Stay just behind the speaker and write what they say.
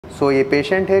सो ये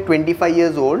पेशेंट है 25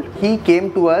 years old. He came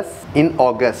to us in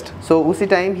August. So उसी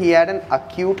time he had an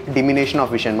acute diminution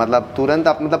of vision. मतलब तुरंत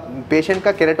आप मतलब पेशेंट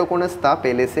का केराटोकोनस था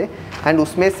पहले से एंड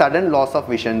उसमें सडन लॉस ऑफ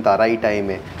विजन था राइट आई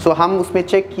में. सो हम उसमें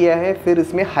चेक किया है, फिर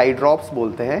इसमें हाइड्रॉप्स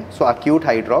बोलते हैं. सो अक्यूट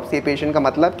हाइड्रॉप्स, ये पेशेंट का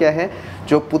मतलब क्या है,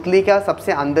 जो पुतली का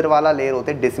सबसे अंदर वाला लेयर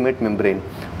होता है डेसिमेट मेम्ब्रेन,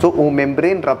 तो वो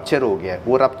मेम्ब्रेन रप्चर हो गया है.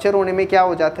 वो रप्चर होने में क्या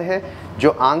हो जाता है, जो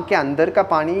आंख के अंदर का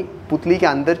पानी पुतली के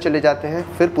अंदर चले जाते हैं,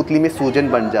 फिर पुतली में सूजन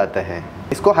बन जाता है.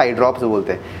 इसको हाइड्रॉप्स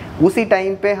बोलते हैं. उसी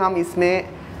टाइम पे हम इसमें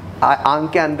आंख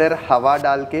के अंदर हवा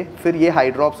डाल के फिर ये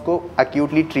हाइड्रॉप्स को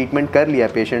एक्यूटली ट्रीटमेंट कर लिया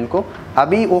पेशेंट को.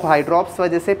 अभी वो हाइड्रॉप्स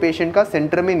वजह से पेशेंट का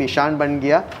सेंटर में निशान बन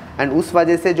गया एंड उस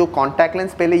वजह से जो कॉन्टैक्ट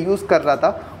लेंस पहले यूज़ कर रहा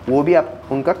था वो भी आप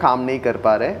उनका काम नहीं कर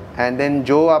पा रहे. एंड देन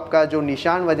जो आपका जो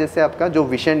निशान वजह से आपका जो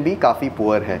विजन भी काफ़ी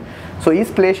पुअर है. सो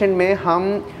इस पेशेंट में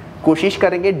हम कोशिश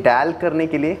करेंगे डैल करने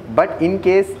के लिए, बट इन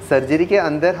केस सर्जरी के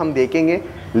अंदर हम देखेंगे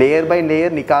लेयर बाय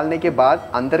लेयर निकालने के बाद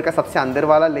अंदर का सबसे अंदर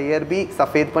वाला लेयर भी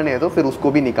सफ़ेदपन है तो फिर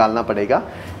उसको भी निकालना पड़ेगा.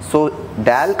 सो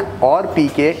डैल्क और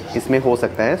पीके इसमें हो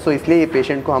सकता है. सो इसलिए ये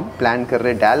पेशेंट को हम प्लान कर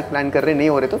रहे हैं, डैल्क प्लान कर रहे हैं, नहीं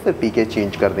हो रहे तो फिर पीके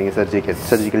चेंज कर देंगे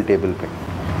सर्जिकल टेबल पे.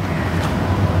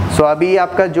 सो अभी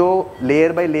आपका जो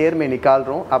लेयर बाय लेयर में निकाल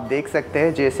रहा हूँ, आप देख सकते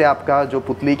हैं जैसे आपका जो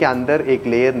पुतली के अंदर एक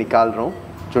लेयर निकाल रहा हूँ,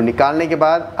 जो निकालने के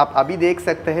बाद आप अभी देख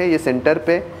सकते हैं ये सेंटर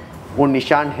पे वो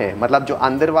निशान है, मतलब जो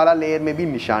अंदर वाला लेयर में भी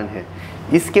निशान है.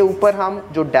 इसके ऊपर हम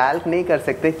जो डैल्क नहीं कर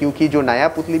सकते क्योंकि जो नया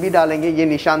पुतली भी डालेंगे ये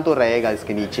निशान तो रहेगा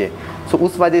इसके नीचे. सो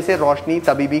उस वजह से रोशनी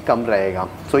तभी भी कम रहेगा.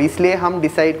 सो इसलिए हम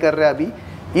डिसाइड कर रहे हैं अभी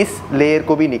इस लेयर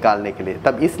को भी निकालने के लिए.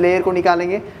 तब इस लेयर को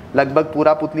निकालेंगे, लगभग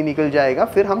पूरा पुतली निकल जाएगा,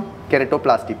 फिर हम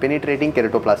केरेटोप्लास्टी, पेनिट्रेटिंग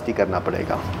केरेटोप्लास्टी करना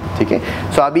पड़ेगा. ठीक है.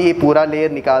 सो अभी ये पूरा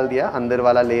लेयर निकाल दिया, अंदर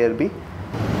वाला लेयर भी.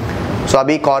 सो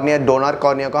अभी कॉर्निया, डोनर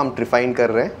कॉर्निया को हम ट्रिफाइन कर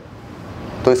रहे हैं,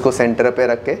 तो इसको सेंटर पे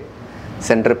रख के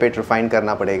सेंटर पे ट्रिफाइन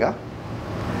करना पड़ेगा.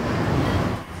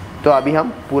 तो अभी हम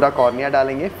पूरा कॉर्निया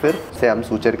डालेंगे, फिर से हम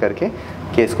सूचर करके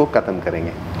केस को ख़त्म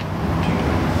करेंगे.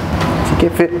 ठीक है.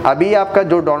 फिर अभी आपका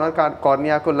जो डोनर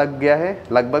कॉर्निया को लग गया है,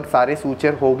 लगभग सारे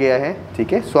सूचर हो गया है.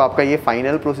 ठीक है. सो आपका ये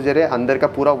फाइनल प्रोसीजर है, अंदर का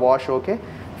पूरा वॉश होके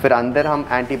फिर अंदर हम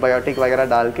एंटीबायोटिक वगैरह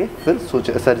डाल के फिर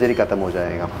सर्जरी ख़त्म हो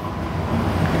जाएगा.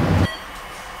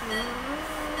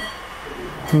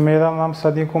 मेरा नाम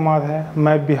सदी कुमार है.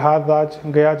 मैं बिहार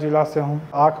राज्य गया जिला से हूँ.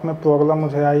 आँख में प्रॉब्लम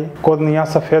मुझे आई, कॉर्निया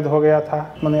सफ़ेद हो गया था.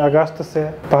 मैंने अगस्त से,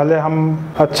 पहले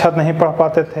हम अच्छा नहीं पढ़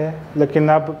पाते थे लेकिन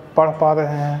अब पढ़ पा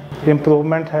रहे हैं.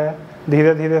 इम्प्रूवमेंट है,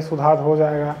 धीरे धीरे सुधार हो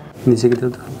जाएगा. नीचे की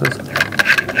तरफ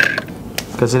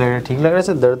कैसे लग रहा है? ठीक लग रहा है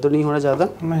सर? दर्द तो नहीं हो रहा ज़्यादा?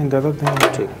 नहीं, दर्द नहीं.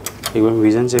 ठीक, एक बार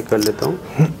विजन चेक कर लेता हूँ.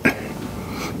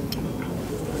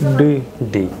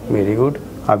 D, very good.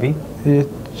 अभी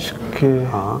के,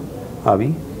 हाँ अभी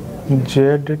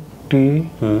ZT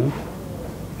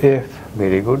F,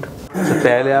 वेरी गुड. तो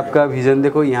पहले आपका विजन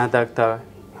देखो यहाँ तक था.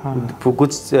 हाँ.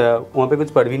 कुछ वहाँ पे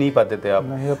कुछ पढ़ भी नहीं पाते थे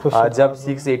आप. आज जब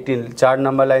 6-18 4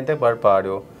 नंबर लाइन तक पढ़ पा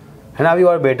रहे हो, है ना. अभी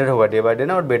और बेटर होगा डे बाय डे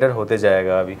ना, और बेटर होते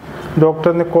जाएगा. अभी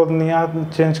डॉक्टर ने कॉर्निया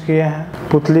चेंज किए हैं,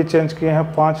 पुतली चेंज किए हैं.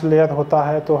 5 लेयर होता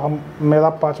है तो मेरा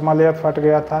 5वां लेयर फट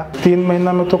गया था. 3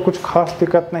 महीना में तो कुछ खास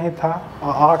दिक्कत नहीं था.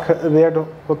 आँख रेड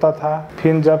होता था,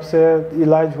 फिर जब से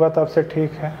इलाज हुआ तब से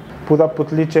ठीक है. पूरा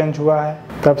पुतली चेंज हुआ है,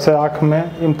 तब से आँख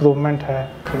में इम्प्रूवमेंट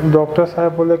है. डॉक्टर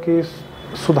साहब बोले कि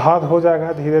सुधार हो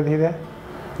जाएगा धीरे धीरे,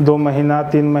 2 महीना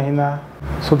 3 महीना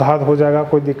सुधार हो जाएगा,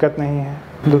 कोई दिक्कत नहीं है.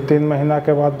 2-3 महीना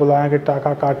के बाद बुलाएंगे,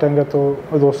 टाका काटेंगे तो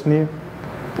रोशनी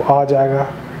आ जाएगा.